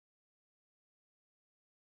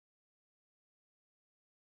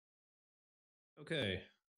Okay,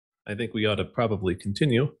 I think we ought to probably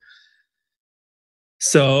continue.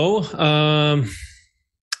 So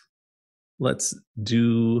let's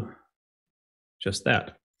do just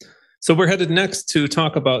that. So we're headed next to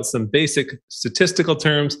talk about some basic statistical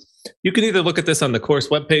terms. You can either look at this on the course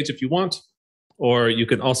webpage if you want, or you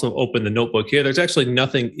can also open the notebook here. There's actually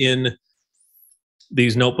nothing in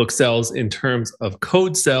these notebook cells in terms of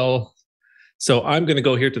code cell. So I'm going to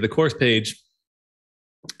go here to the course page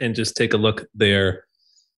and just take a look there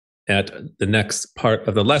at the next part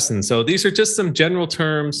of the lesson. So these are just some general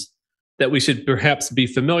terms that we should perhaps be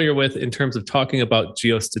familiar with in terms of talking about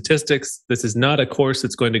geostatistics. This is not a course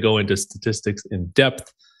that's going to go into statistics in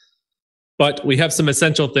depth, but we have some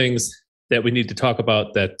essential things that we need to talk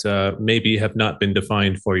about that maybe have not been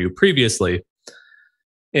defined for you previously.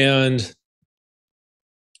 And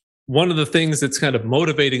one of the things that's kind of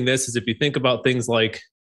motivating this is if you think about things like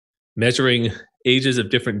measuring ages of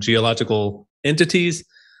different geological entities,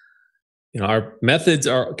 our methods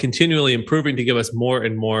are continually improving to give us more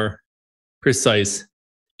and more precise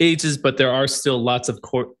ages, but there are still lots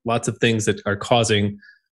of things that are causing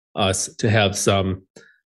us to have some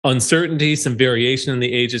uncertainty, some variation in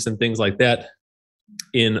the ages and things like that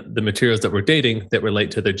in the materials that we're dating that relate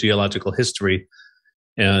to the geological history.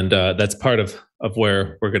 And that's part of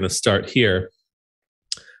where we're going to start here.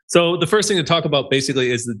 So the first thing to talk about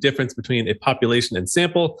basically is the difference between a population and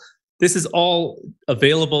sample. This is all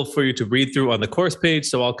available for you to read through on the course page,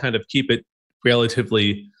 so I'll kind of keep it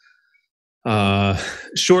relatively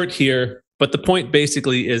short here. But the point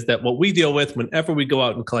basically is that what we deal with whenever we go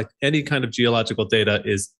out and collect any kind of geological data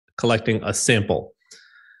is collecting a sample.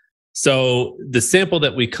 So the sample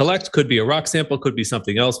that we collect could be a rock sample, could be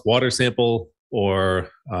something else, water sample, or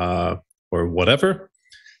whatever,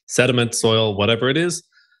 sediment, soil, whatever it is.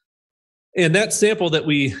 And that sample that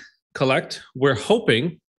we collect, we're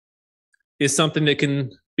hoping is something that can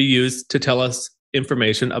be used to tell us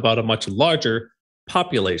information about a much larger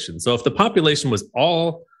population. So if the population was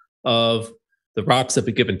all of the rocks of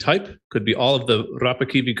a given type, could be all of the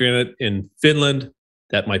Rapakivi granite in Finland,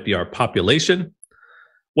 that might be our population.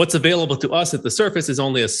 What's available to us at the surface is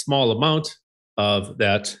only a small amount of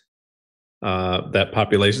that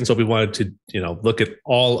population. So if we wanted to look at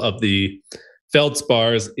all of the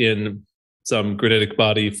feldspars in some granitic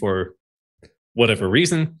body for whatever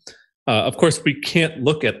reason, of course, we can't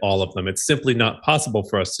look at all of them. It's simply not possible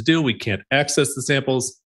for us to do. We can't access the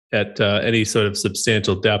samples at any sort of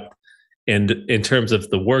substantial depth. And in terms of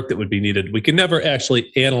the work that would be needed, we can never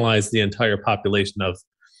actually analyze the entire population of,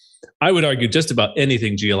 I would argue, just about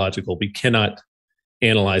anything geological. We cannot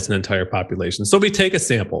analyze an entire population. So we take a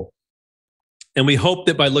sample, and we hope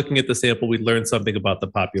that by looking at the sample, we learn something about the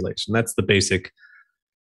population. That's the basic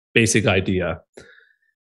idea.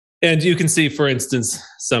 And you can see, for instance,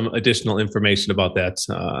 some additional information about that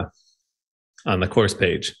on the course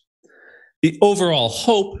page. The overall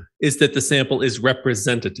hope is that the sample is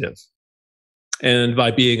representative. And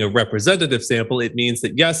by being a representative sample, it means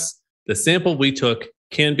that, yes, the sample we took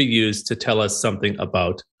can be used to tell us something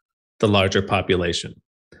about the larger population.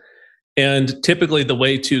 And typically, the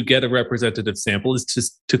way to get a representative sample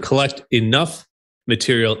is to collect enough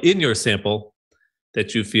material in your sample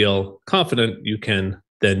that you feel confident you can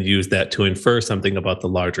then use that to infer something about the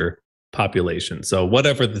larger population. So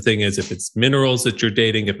whatever the thing is, if it's minerals that you're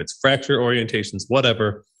dating, if it's fracture orientations,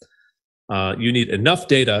 whatever, you need enough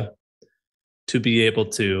data to be able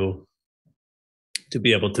to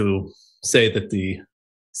say that the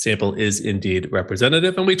sample is indeed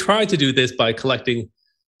representative. And we try to do this by collecting,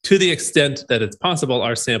 to the extent that it's possible,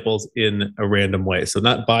 our samples in a random way. So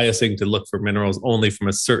not biasing to look for minerals only from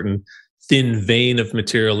a certain thin vein of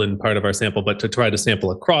material in part of our sample, but to try to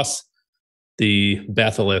sample across the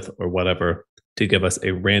batholith or whatever to give us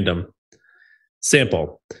a random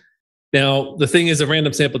sample. Now, the thing is, a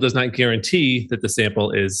random sample does not guarantee that the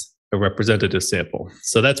sample is a representative sample.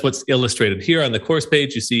 So that's what's illustrated here on the course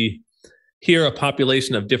page. You see here a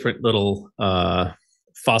population of different little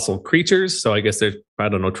fossil creatures. So I guess there's,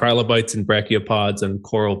 trilobites and brachiopods and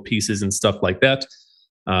coral pieces and stuff like that.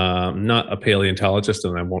 Not a paleontologist,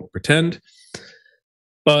 and I won't pretend.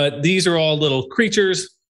 But these are all little creatures,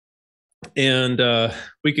 and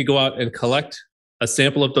we could go out and collect a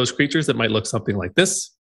sample of those creatures that might look something like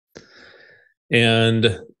this.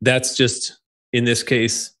 And that's just, in this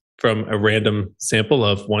case, from a random sample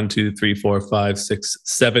of 1, 2, 3, 4, 5, 6,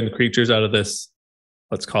 7 creatures out of this.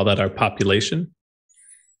 Let's call that our population.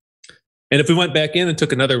 And if we went back in and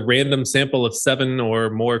took another random sample of 7 or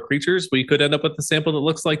more creatures, we could end up with a sample that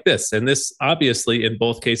looks like this. And this, obviously, in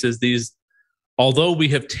both cases, although we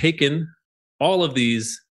have taken all of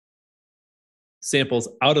these samples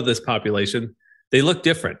out of this population, they look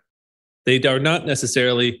different. They are not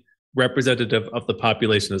necessarily representative of the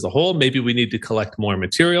population as a whole. Maybe we need to collect more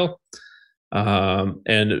material.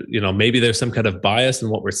 And maybe there's some kind of bias in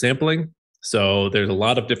what we're sampling. So there's a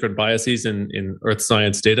lot of different biases in earth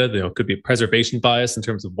science data. It could be a preservation bias in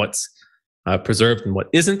terms of what's preserved and what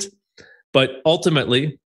isn't. But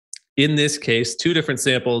ultimately, in this case, two different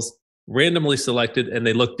samples randomly selected, and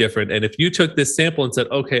they look different. And if you took this sample and said,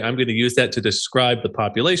 okay, I'm going to use that to describe the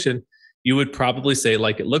population, you would probably say,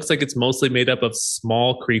 like, it looks like it's mostly made up of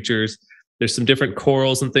small creatures. There's some different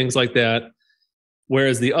corals and things like that.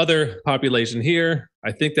 Whereas the other population here,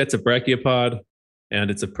 I think that's a brachiopod, and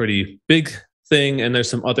it's a pretty big thing. And there's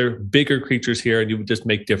some other bigger creatures here, and you would just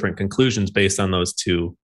make different conclusions based on those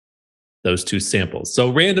two samples.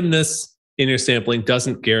 So randomness in your sampling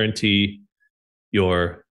doesn't guarantee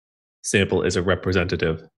your sample is a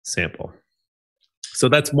representative sample. So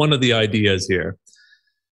that's one of the ideas here.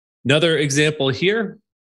 Another example here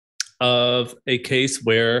of a case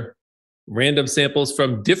where random samples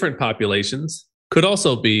from different populations could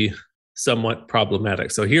also be somewhat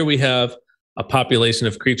problematic. So here we have a population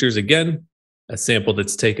of creatures, again, a sample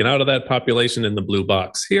that's taken out of that population in the blue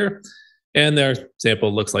box here, and their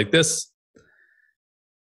sample looks like this.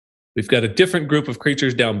 We've got a different group of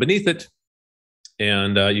creatures down beneath it,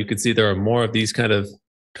 and you can see there are more of these kind of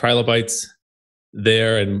trilobites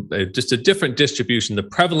there, and just a different distribution. The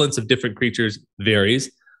prevalence of different creatures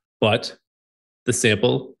varies, but the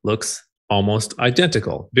sample looks almost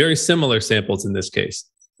identical. Very similar samples in this case.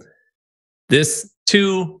 This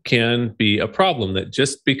too can be a problem, that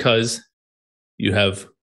just because you have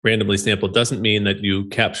randomly sampled doesn't mean that you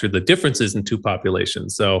capture the differences in two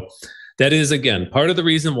populations. So that is, again, part of the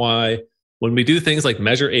reason why when we do things like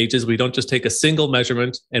measure ages, we don't just take a single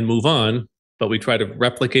measurement and move on, but we try to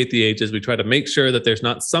replicate the ages. We try to make sure that there's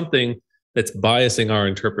not something that's biasing our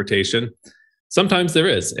interpretation. Sometimes there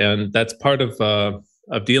is, and that's part of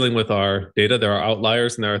dealing with our data. There are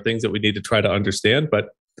outliers and there are things that we need to try to understand, but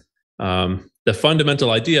the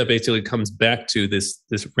fundamental idea basically comes back to this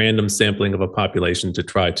random sampling of a population to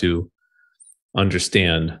try to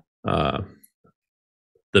understand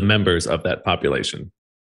the members of that population.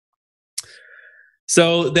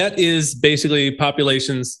 So that is basically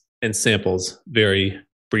populations and samples very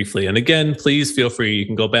briefly. And again, please feel free, you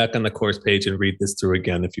can go back on the course page and read this through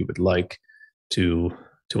again if you would like to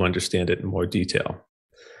understand it in more detail.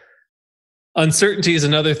 Uncertainty is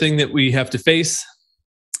another thing that we have to face.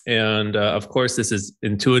 And of course, this is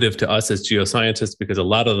intuitive to us as geoscientists because a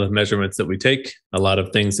lot of the measurements that we take, a lot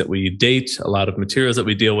of things that we date, a lot of materials that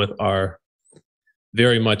we deal with are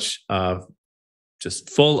very much just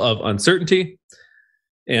full of uncertainty.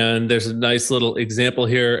 And there's a nice little example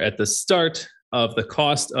here at the start of the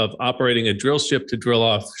cost of operating a drill ship to drill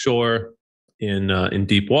offshore in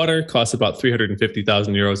deep water. Costs about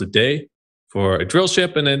 350,000 euros a day for a drill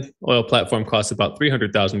ship, and an oil platform costs about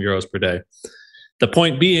 300,000 euros per day. The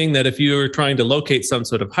point being that if you're trying to locate some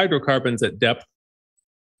sort of hydrocarbons at depth,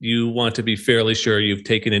 you want to be fairly sure you've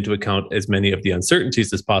taken into account as many of the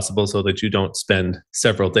uncertainties as possible so that you don't spend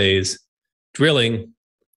several days drilling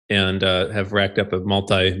and have racked up a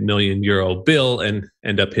multi-million euro bill and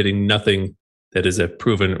end up hitting nothing that is a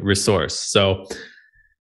proven resource. So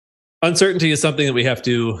uncertainty is something that we have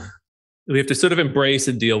to sort of embrace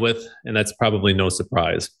and deal with, and that's probably no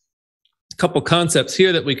surprise. A couple concepts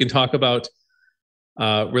here that we can talk about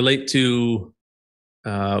relate to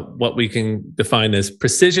what we can define as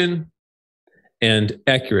precision and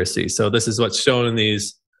accuracy. So this is what's shown in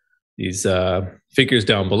these figures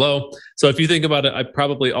down below. So if you think about it,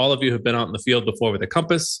 probably all of you have been out in the field before with a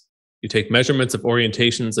compass. You take measurements of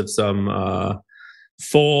orientations of some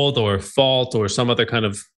fold or fault or some other kind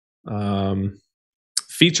of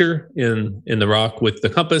feature in the rock with the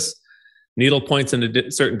compass. Needle points in a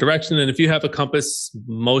certain direction, and if you have a compass,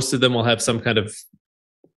 most of them will have some kind of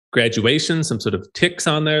graduation, some sort of ticks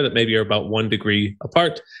on there that maybe are about 1 degree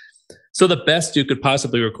apart. So the best you could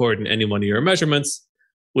possibly record in any one of your measurements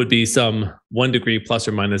would be some 1 degree plus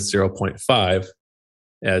or minus 0.5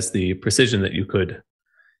 as the precision that you could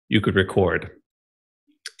record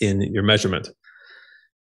in your measurement.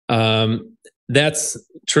 That's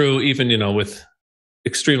true even with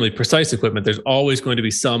extremely precise equipment. There's always going to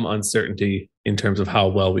be some uncertainty in terms of how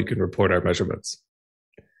well we can report our measurements.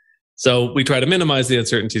 So we try to minimize the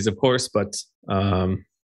uncertainties, of course, but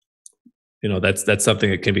that's something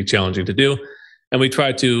that can be challenging to do. And we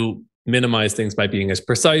try to minimize things by being as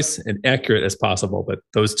precise and accurate as possible. But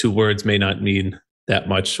those two words may not mean that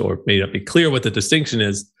much, or may not be clear what the distinction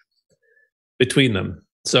is between them.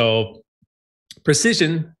 So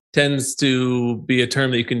precision tends to be a term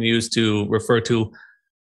that you can use to refer to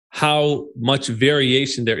how much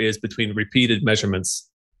variation there is between repeated measurements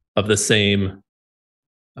of the same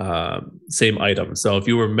item. So if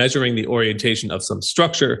you were measuring the orientation of some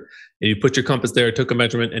structure and you put your compass there, took a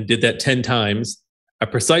measurement and did that 10 times, a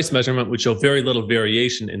precise measurement would show very little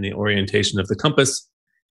variation in the orientation of the compass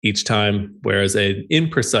each time, whereas an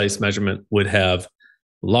imprecise measurement would have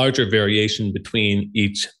larger variation between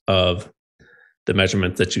each of the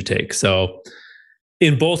measurements that you take. So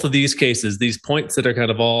in both of these cases, these points that are kind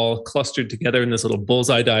of all clustered together in this little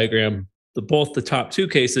bullseye diagram, both the top two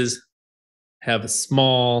cases have a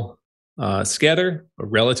small scatter, a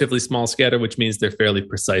relatively small scatter, which means they're fairly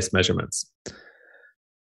precise measurements.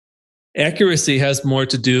 Accuracy has more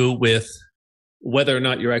to do with whether or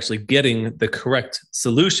not you're actually getting the correct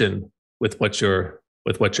solution with what you're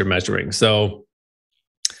measuring. So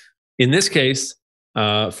in this case,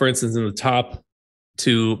 for instance, in the top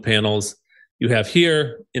two panels, you have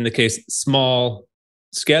here, in the case, small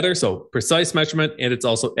scatter, so precise measurement, and it's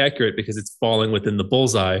also accurate because it's falling within the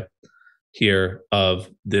bullseye here of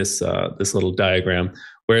this little diagram.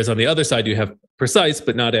 Whereas on the other side, you have precise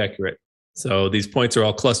but not accurate. So these points are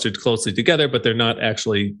all clustered closely together, but they're not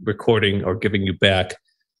actually recording or giving you back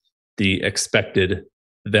the expected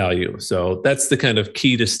value. So that's the kind of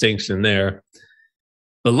key distinction there.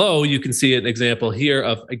 Below, you can see an example here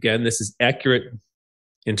of, again, this is accurate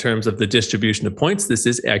in terms of the distribution of points. This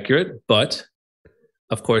is accurate, but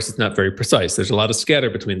of course, it's not very precise. There's a lot of scatter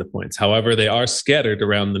between the points. However, they are scattered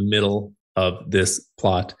around the middle of this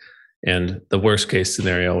plot. And the worst case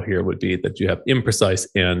scenario here would be that you have imprecise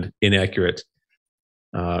and inaccurate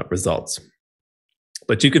results.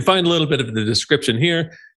 But you can find a little bit of the description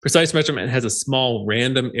here. Precise measurement has a small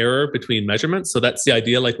random error between measurements. So that's the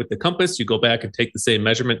idea, like with the compass, you go back and take the same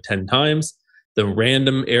measurement 10 times. The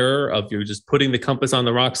random error of you're just putting the compass on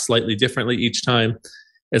the rock slightly differently each time,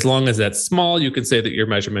 as long as that's small, you can say that your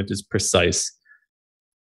measurement is precise.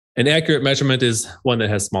 An accurate measurement is one that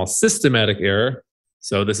has small systematic error.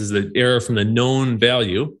 So this is the error from the known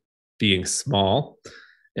value being small.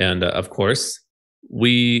 And of course,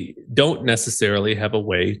 we don't necessarily have a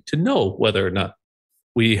way to know whether or not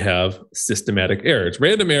we have systematic errors.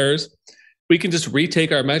 Random errors, we can just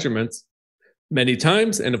retake our measurements many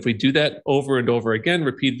times. And if we do that over and over again,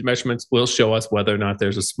 repeated measurements will show us whether or not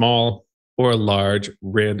there's a small or a large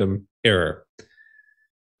random error.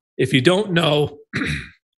 If you don't know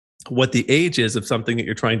what the age is of something that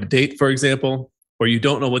you're trying to date, for example, or you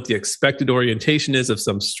don't know what the expected orientation is of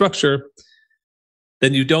some structure,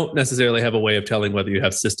 then you don't necessarily have a way of telling whether you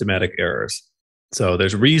have systematic errors. So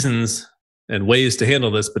there's reasons and ways to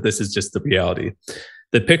handle this, but this is just the reality.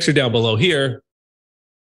 The picture down below here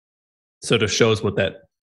sort of shows what that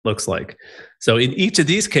looks like. So in each of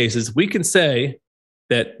these cases, we can say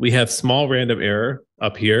that we have small random error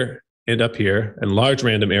up here, and large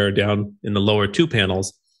random error down in the lower two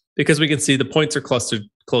panels, because we can see the points are clustered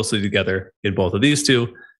closely together in both of these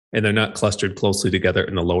two, and they're not clustered closely together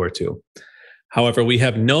in the lower two. However, we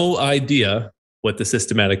have no idea what the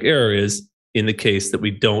systematic error is in the case that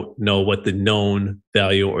we don't know what the known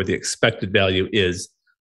value or the expected value is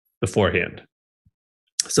beforehand.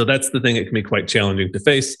 So that's the thing that can be quite challenging to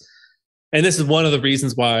face. And this is one of the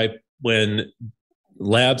reasons why when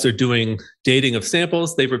labs are doing dating of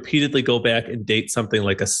samples, they repeatedly go back and date something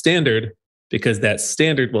like a standard, because that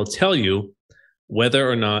standard will tell you whether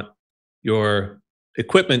or not your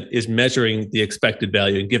equipment is measuring the expected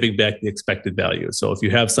value and giving back the expected value. So if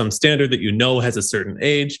you have some standard that you know has a certain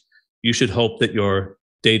age, you should hope that your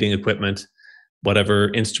dating equipment,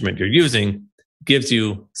 whatever instrument you're using, gives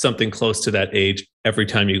you something close to that age every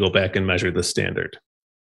time you go back and measure the standard.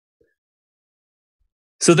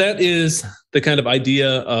 So that is the kind of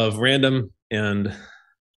idea of random and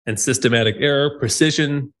systematic error,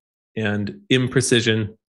 precision and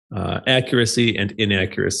imprecision, accuracy and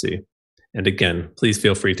inaccuracy. And again, please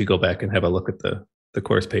feel free to go back and have a look at the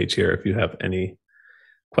course page here if you have any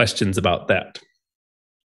questions about that.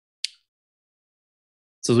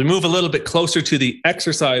 So as we move a little bit closer to the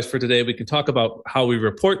exercise for today, we can talk about how we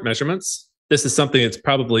report measurements. This is something that's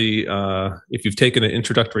probably, if you've taken an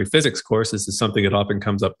introductory physics course, this is something that often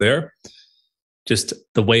comes up there. Just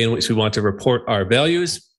the way in which we want to report our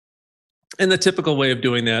values. And the typical way of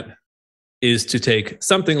doing that is to take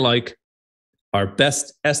something like our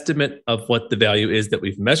best estimate of what the value is that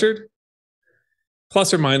we've measured,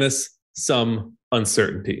 plus or minus some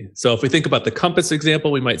uncertainty. So if we think about the compass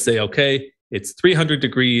example, we might say, okay, it's 300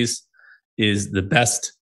 degrees is the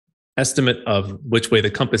best estimate of which way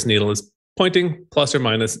the compass needle is pointing, plus or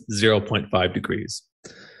minus 0.5 degrees.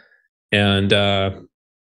 And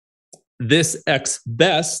this X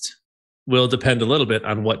best will depend a little bit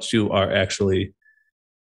on what you are actually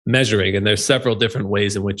measuring. And there's several different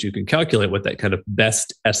ways in which you can calculate what that kind of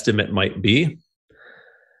best estimate might be.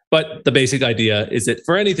 But the basic idea is that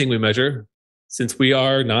for anything we measure, since we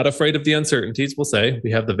are not afraid of the uncertainties, we'll say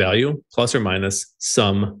we have the value plus or minus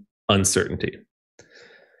some uncertainty.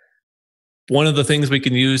 One of the things we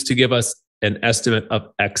can use to give us an estimate of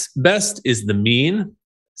X best is the mean.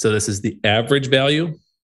 So this is the average value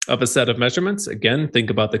of a set of measurements. Again, think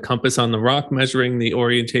about the compass on the rock measuring the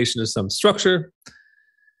orientation of some structure.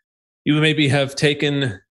 You maybe have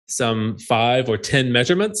taken some 5 or 10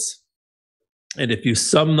 measurements. And if you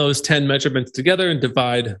sum those 10 measurements together and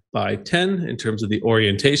divide by 10 in terms of the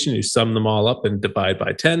orientation, you sum them all up and divide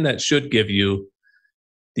by 10, that should give you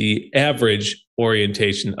the average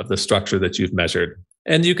orientation of the structure that you've measured.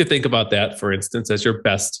 And you could think about that, for instance, as your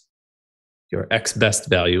X best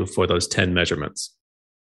value for those 10 measurements.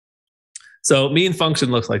 So mean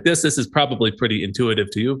function looks like this. This is probably pretty intuitive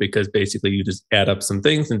to you because basically you just add up some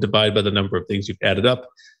things and divide by the number of things you've added up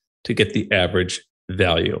to get the average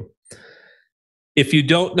value. If you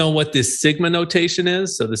don't know what this sigma notation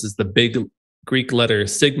is, so this is the big Greek letter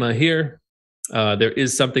sigma here, there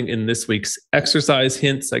is something in this week's exercise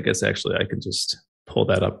hints. I guess actually I can just pull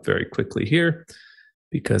that up very quickly here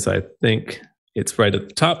because I think it's right at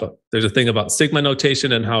the top. There's a thing about sigma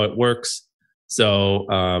notation and how it works.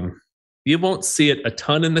 So you won't see it a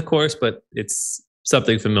ton in the course, but it's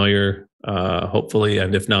something familiar, hopefully.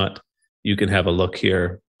 And if not, you can have a look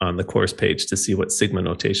here on the course page to see what sigma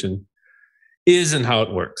notation is and how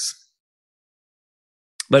it works.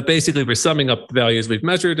 But basically, we're summing up the values we've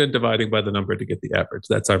measured and dividing by the number to get the average.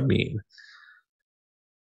 That's our mean.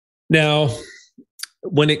 Now,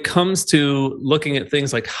 when it comes to looking at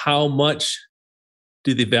things like how much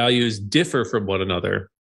do the values differ from one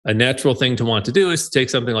another, a natural thing to want to do is to take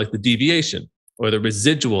something like the deviation or the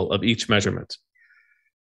residual of each measurement.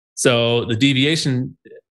 So the deviation,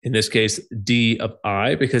 in this case, d of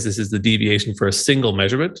I, because this is the deviation for a single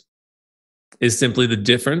measurement, is simply the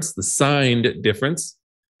difference, the signed difference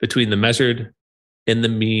between the measured and the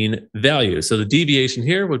mean value. So the deviation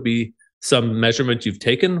here would be some measurement you've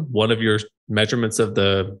taken, one of your measurements of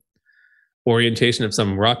the orientation of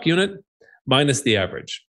some rock unit, minus the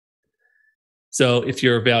average. So if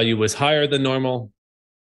your value was higher than normal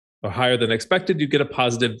or higher than expected, you get a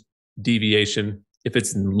positive deviation. If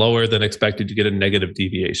it's lower than expected, you get a negative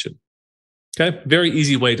deviation. Okay, very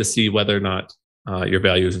easy way to see whether or not your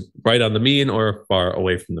value is right on the mean or far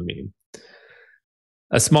away from the mean.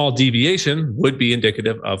 A small deviation would be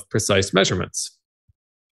indicative of precise measurements.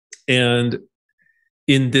 And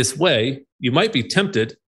in this way, you might be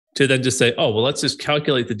tempted to then just say, oh, well, let's just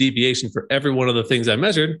calculate the deviation for every one of the things I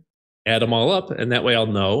measured, add them all up, and that way I'll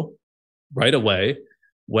know right away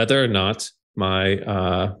whether or not my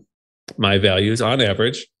values on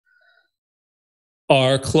average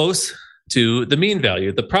are close to the mean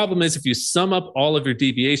value. The problem is if you sum up all of your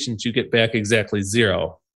deviations, you get back exactly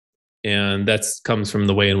 0. And that comes from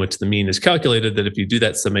the way in which the mean is calculated, that if you do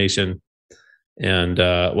that summation, and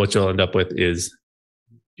what you'll end up with is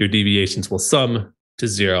your deviations will sum to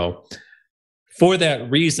 0. For that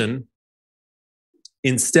reason,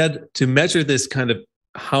 instead, to measure this kind of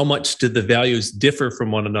how much do the values differ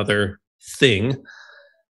from one another thing,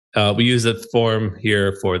 we use a form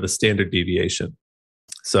here for the standard deviation.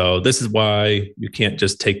 So this is why you can't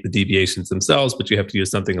just take the deviations themselves, but you have to use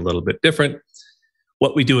something a little bit different.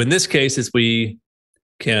 What we do in this case is we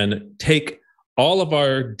can take all of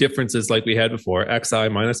our differences like we had before, xi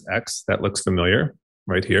minus x, that looks familiar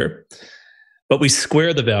right here, but we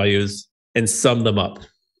square the values and sum them up.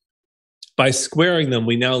 By squaring them,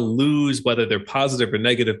 we now lose whether they're positive or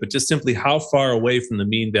negative, but just simply how far away from the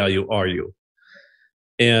mean value are you?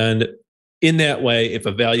 And in that way, if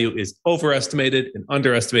a value is overestimated and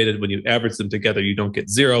underestimated, when you average them together, you don't get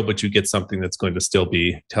 0, but you get something that's going to still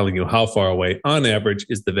be telling you how far away on average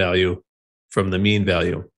is the value from the mean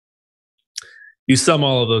value. You sum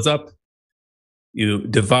all of those up, you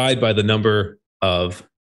divide by the number of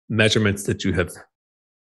measurements that you have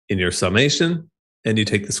in your summation, and you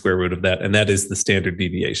take the square root of that, and that is the standard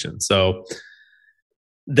deviation. So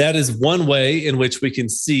that is one way in which we can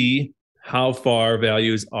see how far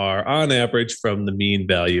values are on average from the mean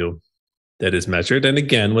value that is measured. And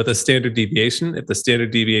again, with a standard deviation, if the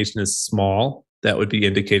standard deviation is small, that would be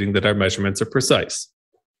indicating that our measurements are precise.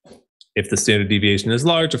 If the standard deviation is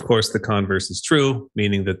large, of course, the converse is true,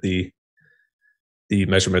 meaning that the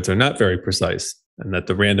measurements are not very precise and that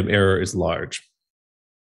the random error is large.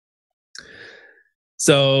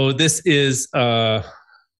 So this is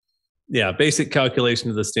basic calculation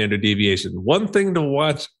of the standard deviation. One thing to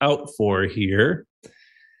watch out for here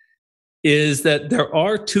is that there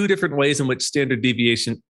are two different ways in which standard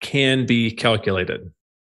deviation can be calculated.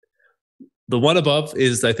 The one above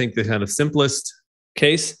is, I think, the kind of simplest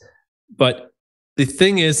case. But the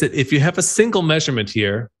thing is that if you have a single measurement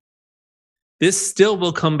here, this still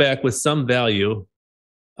will come back with some value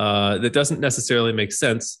that doesn't necessarily make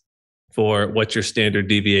sense for what your standard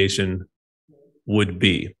deviation would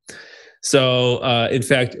be. So, in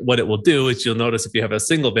fact, what it will do is you'll notice if you have a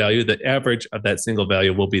single value, the average of that single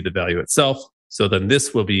value will be the value itself. So then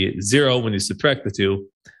this will be 0 when you subtract the two,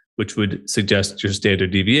 which would suggest your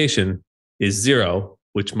standard deviation is 0,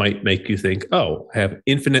 which might make you think, oh, I have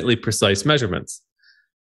infinitely precise measurements.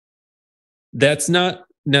 That's not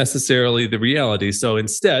necessarily the reality. So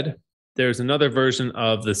instead, there's another version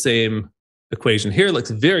of the same equation here. It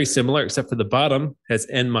looks very similar, except for the bottom has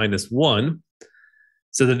n minus 1.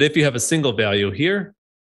 So that if you have a single value here,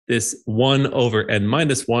 this 1 over n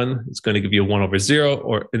minus 1 is going to give you a 1 over 0,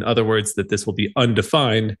 or in other words, that this will be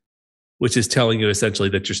undefined, which is telling you essentially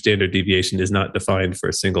that your standard deviation is not defined for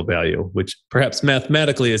a single value, which perhaps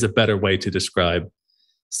mathematically is a better way to describe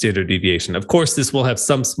standard deviation. Of course, this will have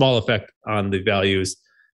some small effect on the values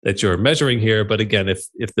that you're measuring here. But again,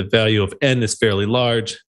 if the value of n is fairly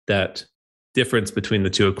large, that difference between the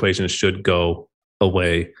two equations should go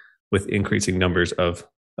away with increasing numbers of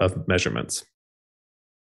measurements.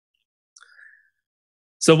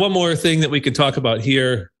 So one more thing that we can talk about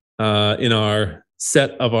here in our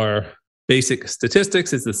set of our basic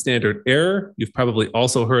statistics is the standard error. You've probably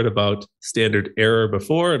also heard about standard error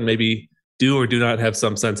before, and maybe do or do not have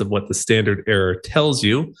some sense of what the standard error tells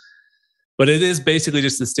you. But it is basically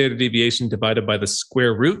just the standard deviation divided by the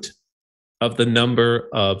square root of the number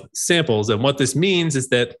of samples. And what this means is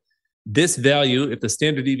that this value, if the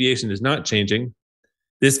standard deviation is not changing,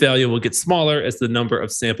 this value will get smaller as the number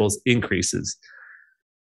of samples increases.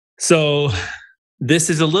 So this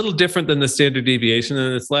is a little different than the standard deviation.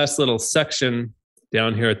 And this last little section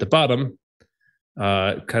down here at the bottom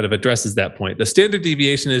kind of addresses that point. The standard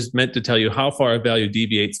deviation is meant to tell you how far a value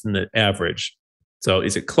deviates from the average. So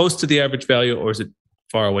is it close to the average value, or is it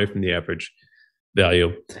far away from the average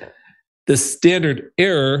value? The standard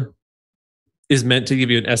error is meant to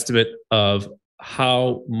give you an estimate of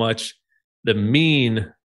how much the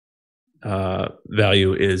mean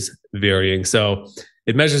value is varying. So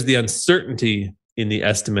it measures the uncertainty in the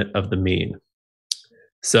estimate of the mean.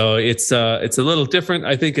 So it's a little different.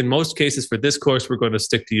 I think in most cases for this course, we're going to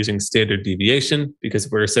stick to using standard deviation because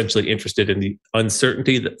we're essentially interested in the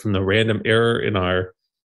uncertainty that from the random error in our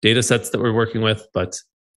data sets that we're working with, but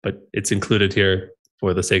it's included here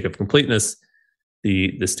for the sake of completeness.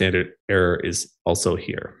 The standard error is also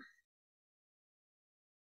here.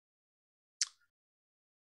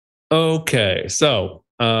 Okay, so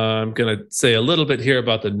I'm going to say a little bit here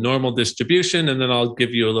about the normal distribution, and then I'll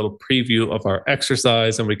give you a little preview of our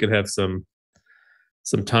exercise, and we can have some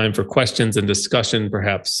time for questions and discussion,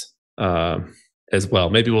 perhaps as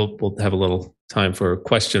well. Maybe we'll have a little time for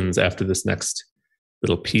questions after this next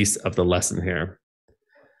little piece of the lesson here.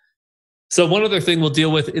 So one other thing we'll deal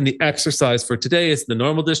with in the exercise for today is the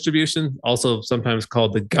normal distribution, also sometimes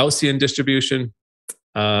called the Gaussian distribution.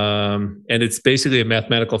 And it's basically a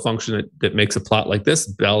mathematical function that makes a plot like this,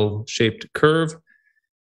 bell-shaped curve,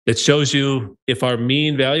 that shows you if our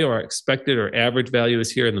mean value, our expected or average value is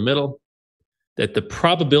here in the middle, that the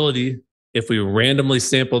probability, if we randomly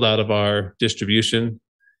sampled out of our distribution,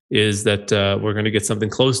 is that we're going to get something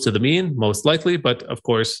close to the mean, most likely. But of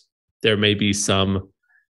course, there may be some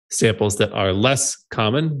samples that are less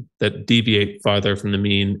common that deviate farther from the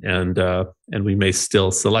mean, and we may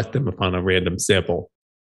still select them upon a random sample.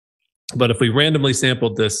 But if we randomly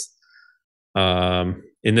sampled this,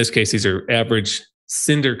 in this case, these are average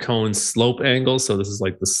cinder cone slope angles. So this is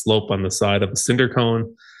like the slope on the side of a cinder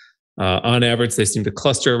cone. On average, they seem to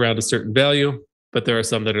cluster around a certain value, but there are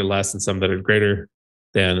some that are less and some that are greater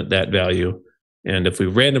than that value. And if we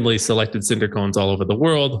randomly selected cinder cones all over the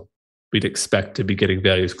world, we'd expect to be getting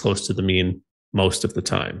values close to the mean most of the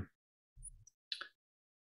time.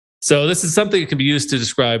 So this is something that can be used to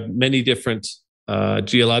describe many different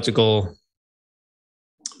geological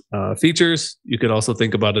features. You could also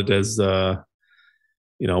think about it as,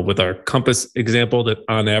 with our compass example, that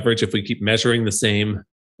on average, if we keep measuring the same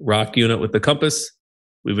rock unit with the compass,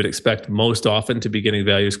 we would expect most often to be getting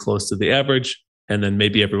values close to the average. And then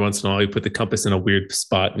maybe every once in a while, you put the compass in a weird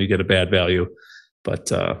spot and you get a bad value. But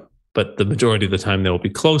the majority of the time, they will be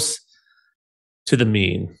close to the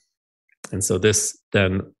mean. And so this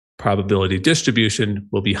then probability distribution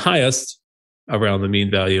will be highest around the mean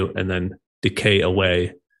value and then decay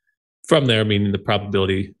away from there, meaning the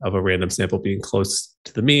probability of a random sample being close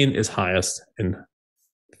to the mean is highest and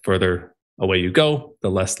further away you go, the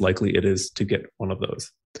less likely it is to get one of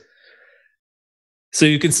those. So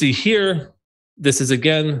you can see here, this is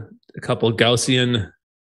again a couple Gaussian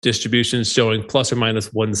distributions showing plus or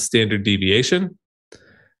minus 1 standard deviation.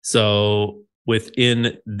 So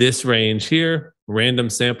within this range here, random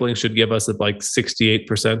sampling should give us like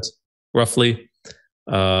 68% roughly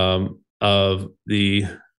of the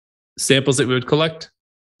samples that we would collect.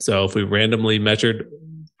 So if we randomly measured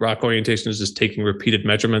rock orientation is just taking repeated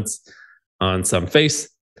measurements on some face,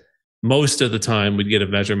 most of the time we'd get a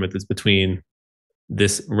measurement that's between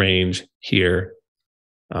this range here,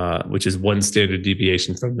 which is 1 standard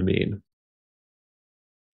deviation from the mean.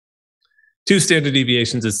 2 standard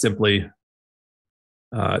deviations is simply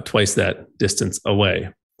twice that distance away.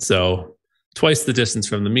 So twice the distance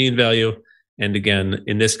from the mean value. And again,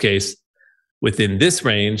 in this case, within this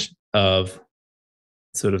range of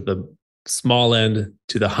sort of the small end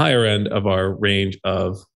to the higher end of our range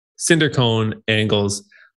of cinder cone angles,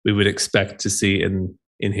 we would expect to see in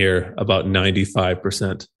here about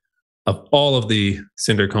 95% of all of the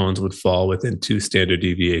cinder cones would fall within 2 standard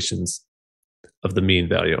deviations of the mean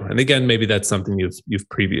value. And again, maybe that's something you've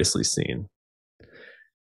previously seen.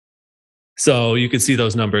 So you can see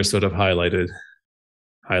those numbers sort of highlighted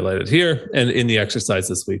here. And in the exercise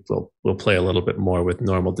this week, we'll play a little bit more with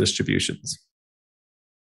normal distributions.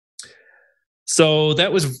 So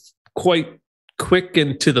that was quite quick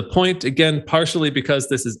and to the point, again, partially because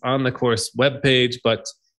this is on the course webpage, but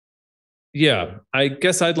yeah, I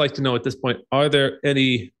guess I'd like to know at this point, are there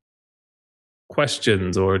any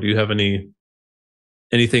questions or do you have any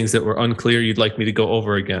things that were unclear you'd like me to go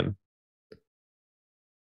over again?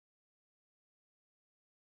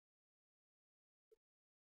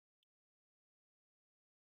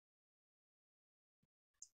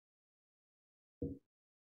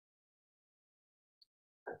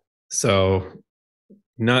 So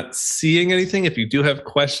not seeing anything. If you do have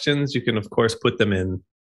questions, you can of course put them in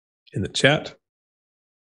the chat.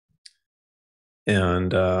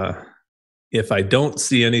 And if I don't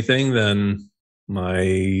see anything, then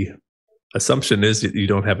my assumption is that you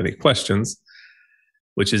don't have any questions,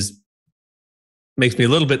 which makes me a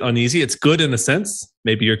little bit uneasy. It's good in a sense.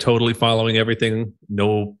 Maybe you're totally following everything,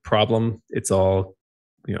 no problem. It's all,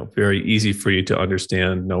 very easy for you to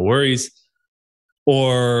understand, no worries.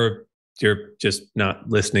 Or you're just not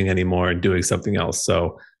listening anymore and doing something else.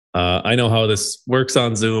 So I know how this works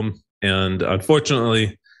on Zoom. And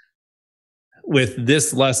unfortunately, with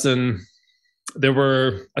this lesson, there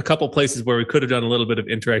were a couple places where we could have done a little bit of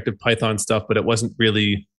interactive Python stuff, but it wasn't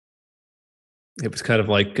really, it was kind of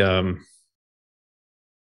like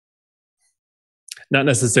not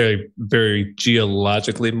necessarily very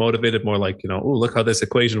geologically motivated, more like, oh, look how this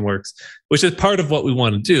equation works, which is part of what we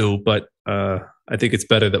want to do. But I think it's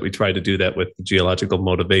better that we try to do that with the geological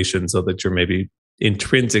motivation so that you're maybe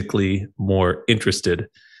intrinsically more interested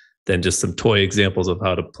than just some toy examples of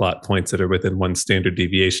how to plot points that are within 1 standard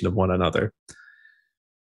deviation of one another.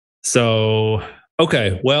 So,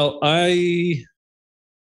 okay, well, I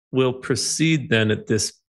will proceed then at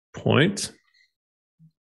this point.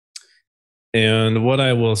 And what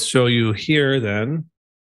I will show you here then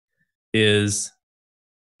is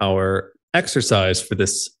our exercise for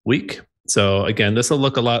this week. So again, this will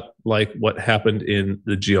look a lot like what happened in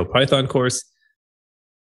the GeoPython course.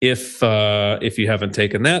 If you haven't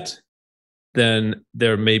taken that, then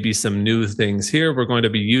there may be some new things here. We're going to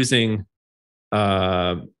be using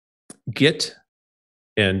Git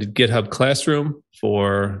and GitHub Classroom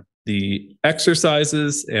for the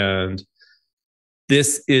exercises, and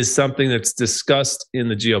this is something that's discussed in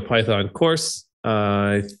the GeoPython course.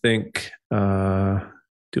 I think,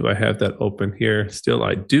 do I have that open here? Still,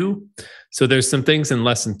 I do. So there's some things in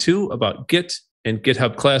lesson 2 about Git and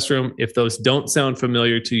GitHub Classroom. If those don't sound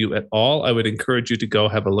familiar to you at all, I would encourage you to go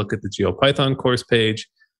have a look at the GeoPython course page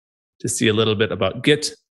to see a little bit about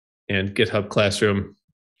Git and GitHub Classroom.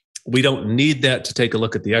 We don't need that to take a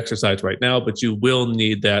look at the exercise right now, but you will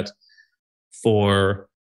need that for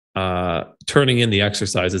turning in the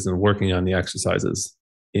exercises and working on the exercises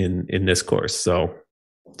in this course. So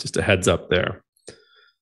just a heads up there.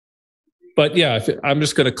 But yeah, I'm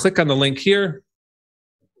just going to click on the link here.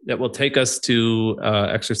 That will take us to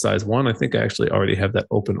exercise 1. I think I actually already have that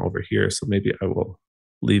open over here. So maybe I will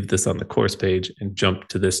leave this on the course page and jump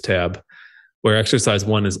to this tab where exercise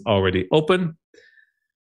 1 is already open.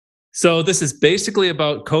 So this is basically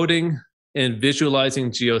about coding and visualizing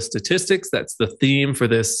geostatistics. That's the theme for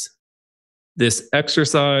this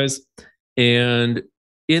exercise. And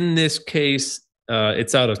in this case,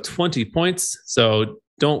 it's out of 20 points. So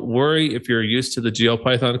don't worry if you're used to the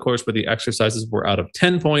GeoPython course where the exercises were out of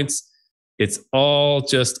 10 points. It's all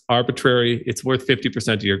just arbitrary. It's worth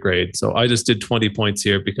 50% of your grade. So I just did 20 points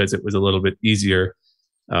here because it was a little bit easier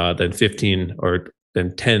than 15 or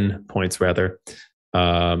than 10 points rather,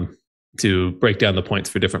 to break down the points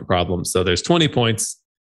for different problems. So there's 20 points.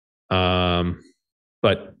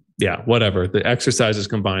 But yeah, whatever. The exercises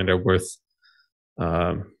combined are worth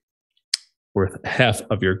half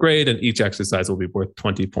of your grade, and each exercise will be worth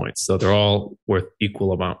 20 points. So they're all worth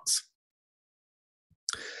equal amounts.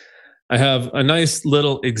 I have a nice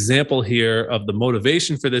little example here of the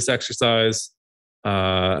motivation for this exercise.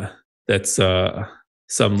 That's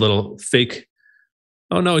some little fake.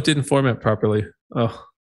 Oh no, it didn't format properly. Oh,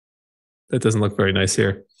 that doesn't look very nice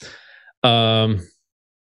here.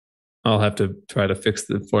 I'll have to try to fix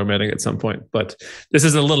the formatting at some point. But this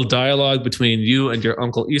is a little dialogue between you and your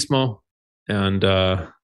Uncle Ismo, and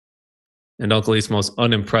Uncle Ismo's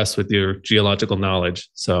unimpressed with your geological knowledge.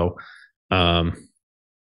 So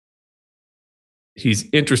he's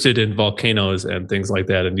interested in volcanoes and things like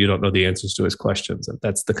that, and you don't know the answers to his questions. And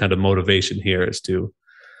that's the kind of motivation here, is to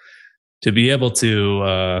be able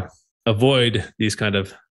to avoid these kind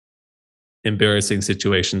of embarrassing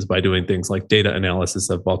situations by doing things like data analysis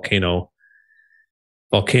of volcano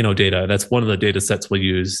data. That's one of the data sets we'll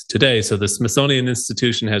use today. So the Smithsonian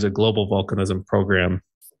Institution has a global volcanism program,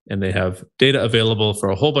 and they have data available for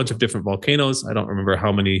a whole bunch of different volcanoes. I don't remember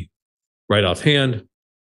how many right offhand,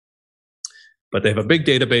 but they have a big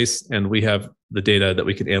database, and we have the data that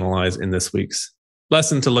we can analyze in this week's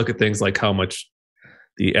lesson to look at things like how much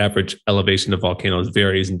the average elevation of volcanoes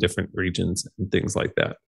varies in different regions and things like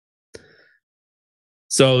that.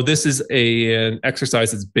 So this is an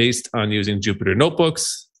exercise that's based on using Jupyter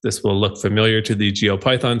notebooks. This will look familiar to the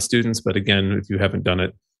GeoPython students, but again, if you haven't done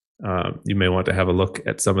it, you may want to have a look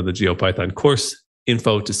at some of the GeoPython course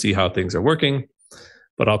info to see how things are working.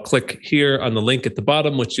 But I'll click here on the link at the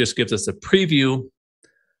bottom, which just gives us a preview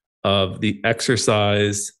of the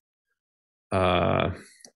exercise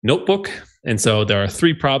notebook. And so there are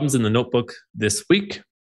 3 problems in the notebook this week,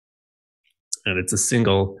 and it's a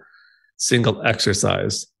single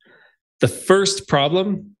exercise. The first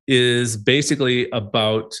problem is basically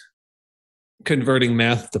about converting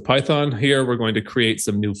math to Python. Here, we're going to create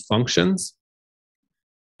some new functions,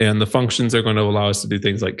 and the functions are going to allow us to do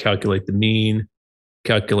things like calculate the mean,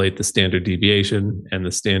 calculate the standard deviation, and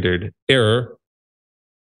the standard error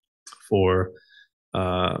for,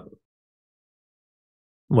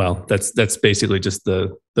 well, that's basically just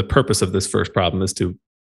the purpose of this first problem, is to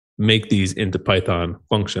make these into Python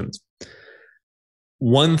functions.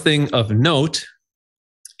 One thing of note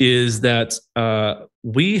is that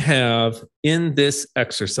we have in this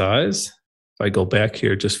exercise, if I go back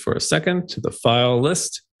here just for a second to the file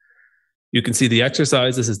list, you can see the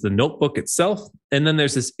exercise. This is the notebook itself. And then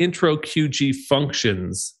there's this intro QG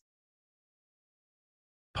functions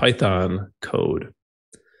Python code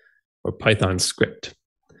or Python script.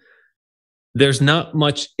 There's not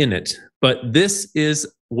much in it, but this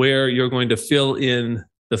is where you're going to fill in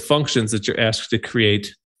the functions that you're asked to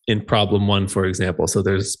create in problem 1, for example. So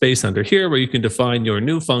there's a space under here where you can define your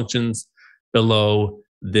new functions below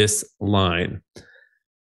this line.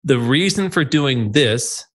 The reason for doing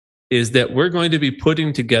this is that we're going to be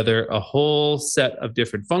putting together a whole set of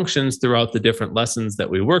different functions throughout the different lessons that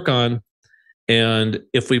we work on. And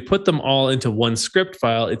if we put them all into one script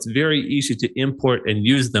file, it's very easy to import and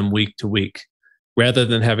use them week to week, rather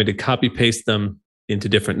than having to copy paste them into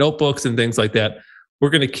different notebooks and things like that.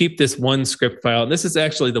 We're going to keep this one script file. And this is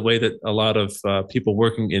actually the way that a lot of people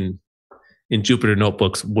working in Jupyter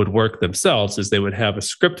notebooks would work themselves, is they would have a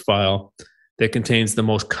script file that contains the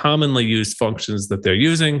most commonly used functions that they're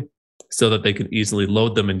using, so that they can easily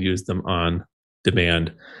load them and use them on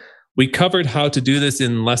demand. We covered how to do this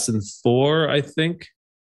in lesson 4, I think,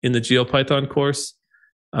 in the GeoPython course.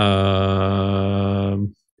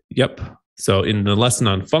 Yep. So in the lesson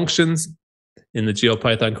on functions in the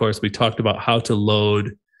GeoPython course, we talked about how to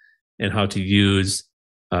load and how to use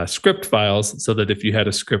script files, so that if you had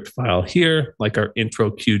a script file here, like our intro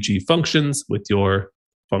QG functions with your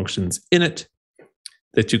functions in it,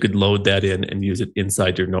 that you could load that in and use it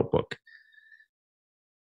inside your notebook.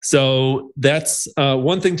 So that's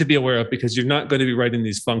one thing to be aware of, because you're not going to be writing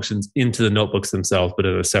these functions into the notebooks themselves, but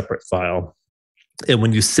in a separate file. And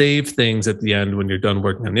when you save things at the end, when you're done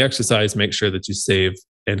working on the exercise, make sure that you save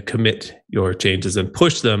and commit your changes and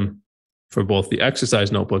push them for both the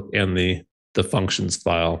exercise notebook and the functions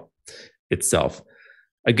file itself.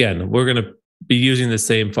 Again, we're going to be using the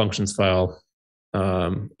same functions file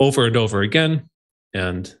over and over again.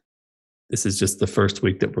 And this is just the first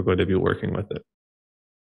week that we're going to be working with it.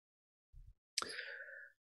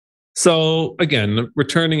 So again,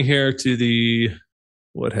 returning here to the,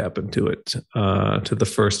 what happened to it, to the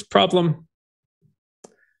first problem.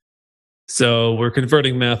 So we're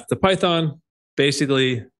converting math to Python.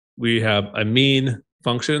 Basically, we have a mean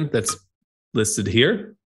function that's listed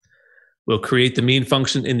here. We'll create the mean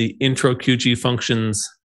function in the intro QG functions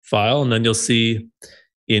file, and then you'll see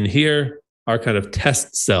in here are kind of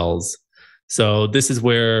test cells. So this is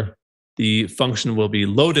where the function will be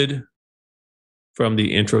loaded from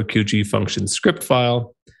the intro QG function script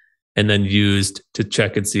file and then used to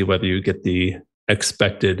check and see whether you get the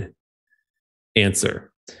expected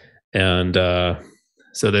answer. And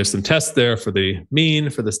so there's some tests there for the mean,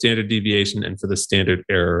 for the standard deviation, and for the standard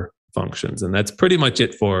error functions. And that's pretty much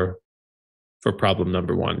it for problem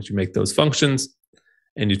number one. You make those functions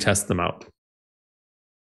and you test them out.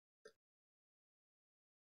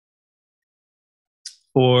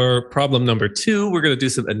 For problem number two, we're going to do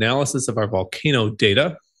some analysis of our volcano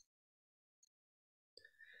data.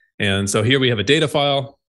 And so here we have a data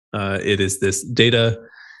file. It is this data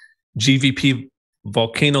GVP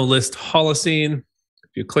volcano list Holocene.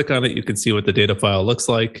 If you click on it, you can see what the data file looks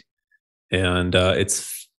like. And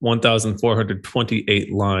it's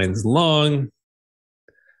 1,428 lines long.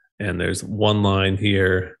 And there's one line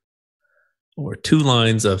here, or two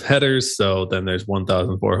lines of headers. So then there's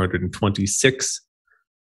 1,426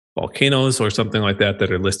 volcanoes or something like that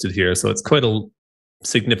that are listed here. So it's quite a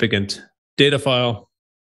significant data file.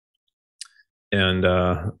 And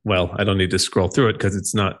well, I don't need to scroll through it because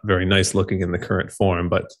it's not very nice looking in the current form,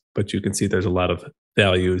 but you can see there's a lot of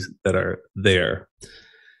values that are there.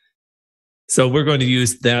 So we're going to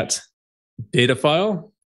use that data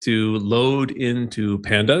file to load into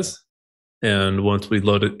pandas. And once we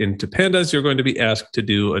load it into pandas, you're going to be asked to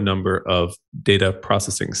do a number of data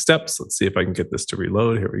processing steps. Let's see if I can get this to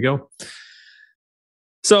reload. Here we go.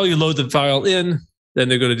 So you load the file in, then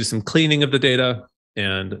they're going to do some cleaning of the data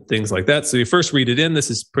and things like that. So you first read it in. This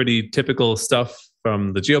is pretty typical stuff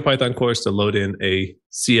from the GeoPython course, to load in a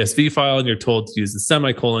CSV file, and you're told to use the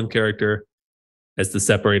semicolon character as the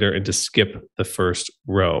separator and to skip the first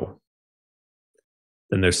row.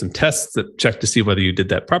 Then there's some tests that check to see whether you did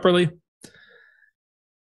that properly.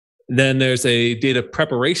 Then there's a data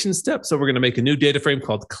preparation step. So we're going to make a new data frame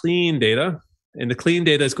called clean data. And the clean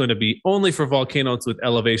data is going to be only for volcanoes with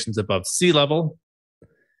elevations above sea level.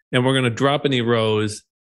 And we're going to drop any rows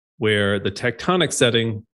where the tectonic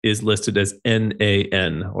setting is listed as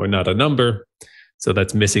NaN, or not a number. So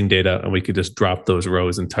that's missing data, and we could just drop those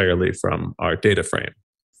rows entirely from our data frame.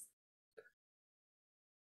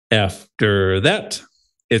 After that,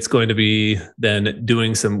 it's going to be then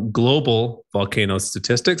doing some global volcano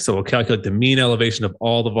statistics. So we'll calculate the mean elevation of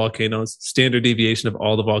all the volcanoes, standard deviation of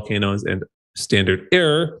all the volcanoes, and standard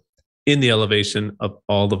error in the elevation of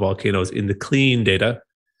all the volcanoes in the clean data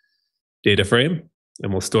frame.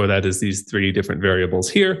 And we'll store that as these three different variables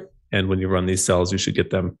here. And when you run these cells, you should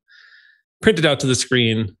get them printed out to the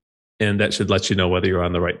screen, and that should let you know whether you're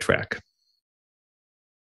on the right track.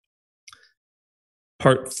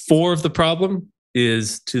 Part 4 of the problem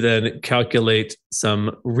is to then calculate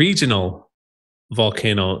some regional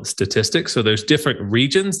volcano statistics. So there's different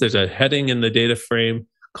regions. There's a heading in the data frame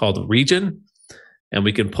called region, and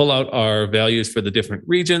we can pull out our values for the different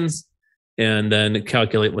regions and then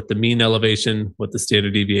calculate what the mean elevation, what the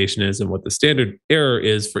standard deviation is, and what the standard error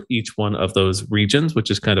is for each one of those regions, which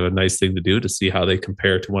is kind of a nice thing to do to see how they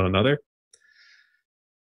compare to one another.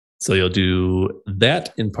 So you'll do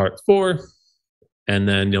that in part 4, and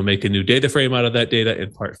then you'll make a new data frame out of that data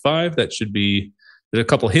in part 5. That should be, there's a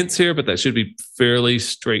couple hints here, but that should be fairly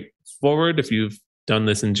straightforward if you've done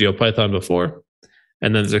this in GeoPython before.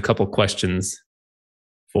 And then there's a couple questions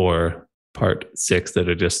for part 6 that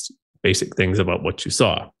are just basic things about what you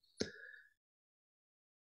saw.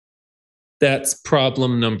 That's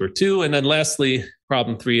problem number 2. And then lastly,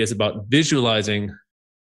 problem 3 is about visualizing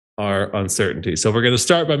our uncertainty. So we're going to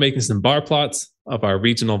start by making some bar plots of our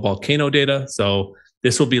regional volcano data. So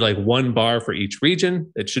this will be like one bar for each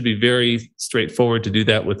region. It should be very straightforward to do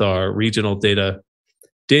that with our regional data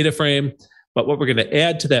frame. But what we're going to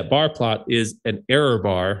add to that bar plot is an error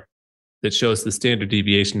bar that shows the standard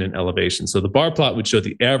deviation and elevation. So the bar plot would show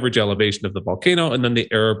the average elevation of the volcano, and then the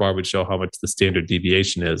error bar would show how much the standard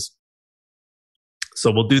deviation is.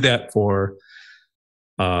 So we'll do that for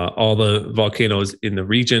all the volcanoes in the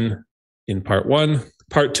region in part 1.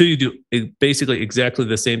 Part 2, you do basically exactly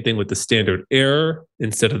the same thing with the standard error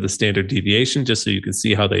instead of the standard deviation, just so you can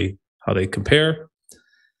see how they compare.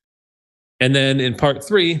 And then in part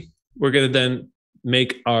 3, we're going to then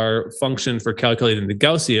make our function for calculating the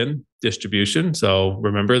Gaussian. distribution. So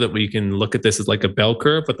remember that we can look at this as like a bell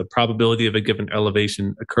curve, what the probability of a given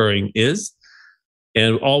elevation occurring is.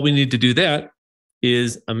 And all we need to do that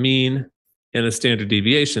is a mean and a standard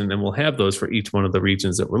deviation, and we'll have those for each one of the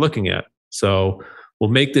regions that we're looking at. So we'll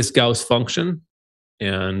make this Gauss function,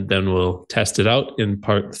 and then we'll test it out in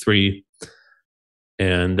part 3.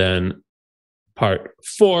 And then part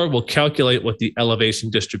 4, we'll calculate what the elevation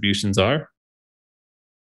distributions are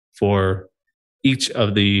for each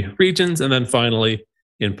of the regions. And then finally,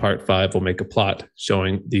 in part 5, we'll make a plot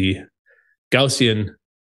showing the Gaussian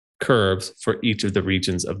curves for each of the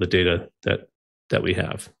regions of the data that we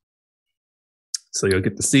have. So you'll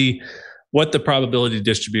get to see what the probability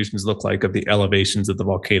distributions look like of the elevations of the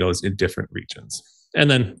volcanoes in different regions.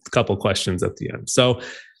 And then a couple questions at the end. So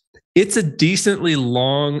it's a decently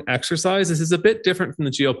long exercise. This is a bit different from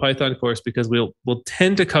the GeoPython course because we'll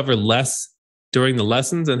tend to cover less during the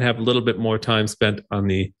lessons and have a little bit more time spent on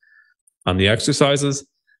the exercises.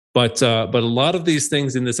 But a lot of these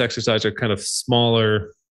things in this exercise are kind of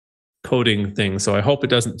smaller coding things. So I hope it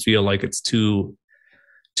doesn't feel like it's too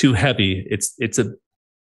heavy. It's a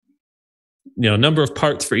number of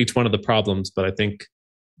parts for each one of the problems, but I think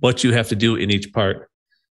what you have to do in each part,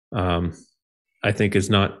 I think, is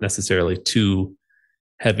not necessarily too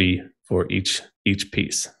heavy for each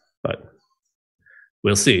piece. But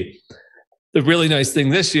we'll see. The really nice thing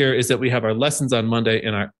this year is that we have our lessons on Monday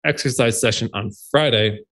and our exercise session on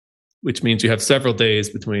Friday, which means you have several days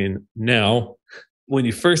between now, when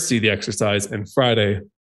you first see the exercise, and Friday,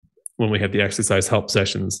 when we have the exercise help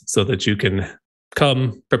sessions, so that you can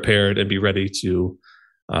come prepared and be ready to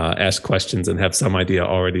ask questions and have some idea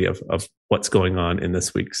already of what's going on in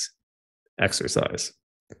this week's exercise.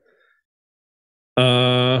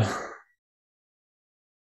 I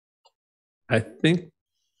think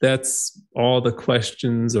that's all the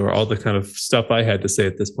questions or all the kind of stuff I had to say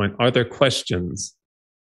at this point. Are there questions?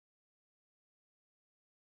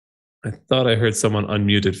 I thought I heard someone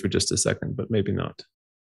unmuted for just a second, but maybe not.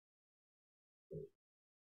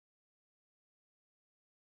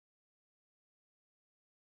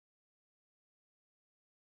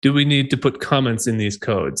 Do we need to put comments in these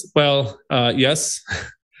codes? Well, yes.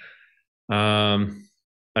 I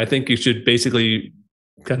think you should basically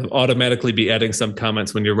kind of automatically be adding some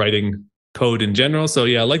comments when you're writing code in general. So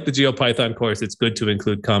yeah, like the GeoPython course, it's good to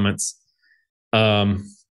include comments.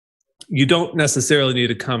 You don't necessarily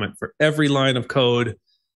need a comment for every line of code,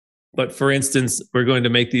 but for instance, we're going to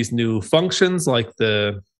make these new functions like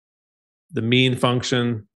the mean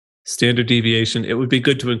function, standard deviation. It would be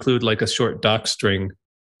good to include like a short doc string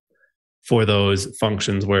for those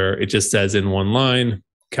functions where it just says in one line,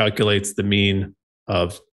 calculates the mean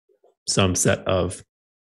of some set of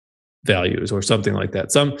values or something like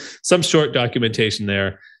that. Some short documentation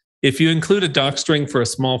there. If you include a doc string for a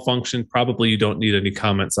small function, probably you don't need any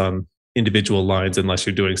comments on individual lines unless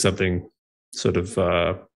you're doing something sort of,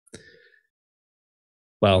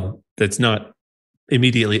 that's not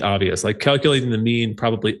immediately obvious. Like calculating the mean,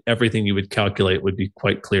 probably everything you would calculate would be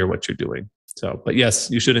quite clear what you're doing. So, but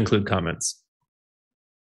yes, you should include comments.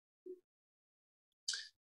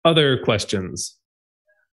 Other questions?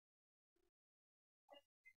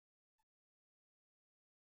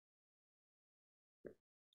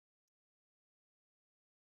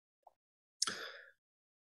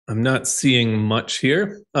 I'm not seeing much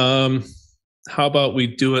here. How about we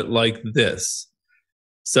do it like this?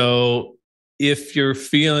 So if you're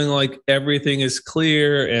feeling like everything is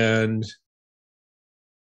clear and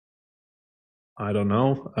I don't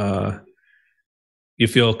know, you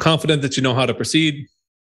feel confident that you know how to proceed,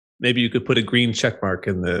 maybe you could put a green check mark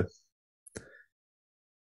in the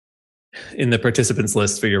participants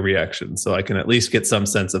list for your reaction. So I can at least get some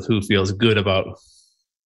sense of who feels good about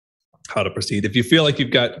how to proceed. If you feel like you've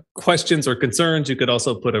got questions or concerns, you could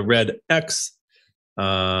also put a red X.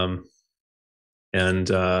 And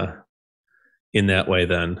in that way,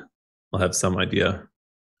 then we'll have some idea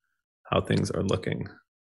how things are looking.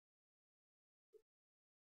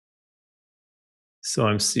 So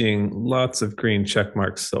I'm seeing lots of green check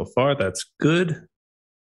marks so far. That's good.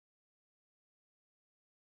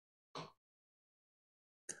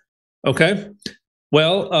 Okay.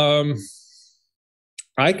 Well,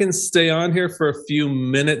 I can stay on here for a few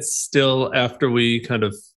minutes still after we kind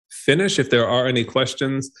of finish if there are any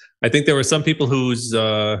questions. I think there were some people whose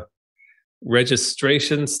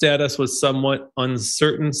registration status was somewhat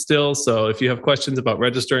uncertain still. So if you have questions about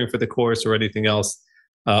registering for the course or anything else,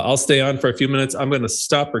 I'll stay on for a few minutes. I'm going to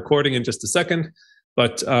stop recording in just a second.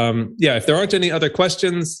 But yeah, if there aren't any other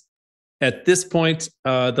questions at this point,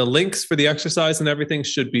 the links for the exercise and everything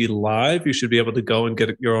should be live. You should be able to go and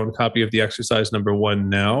get your own copy of the exercise number 1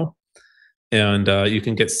 now. and you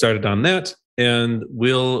can get started on that. And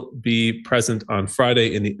we'll be present on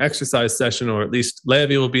Friday in the exercise session, or at least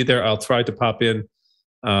Levi will be there. I'll try to pop in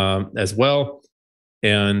as well,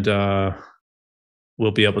 and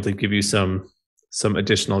we'll be able to give you some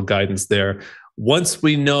additional guidance there. Once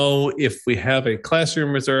we know if we have a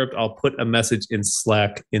classroom reserved, I'll put a message in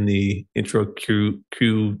Slack in the intro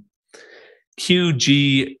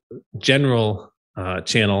QG general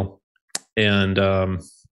channel, and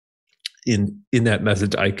in that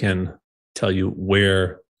message, I can tell you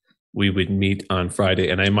where we would meet on Friday.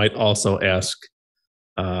 And I might also ask,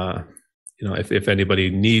 if anybody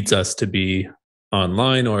needs us to be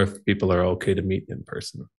online, or if people are okay to meet in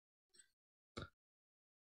person.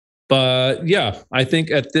 But yeah, I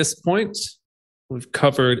think at this point, we've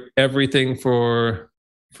covered everything for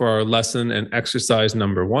our lesson and exercise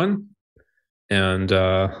number 1. And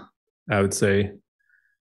I would say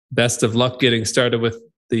best of luck getting started with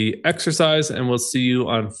the exercise, and we'll see you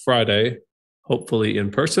on Friday, hopefully in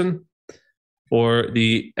person, for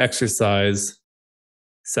the exercise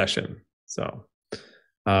session. So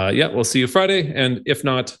we'll see you Friday, and if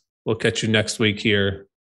not, we'll catch you next week here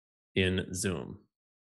in Zoom.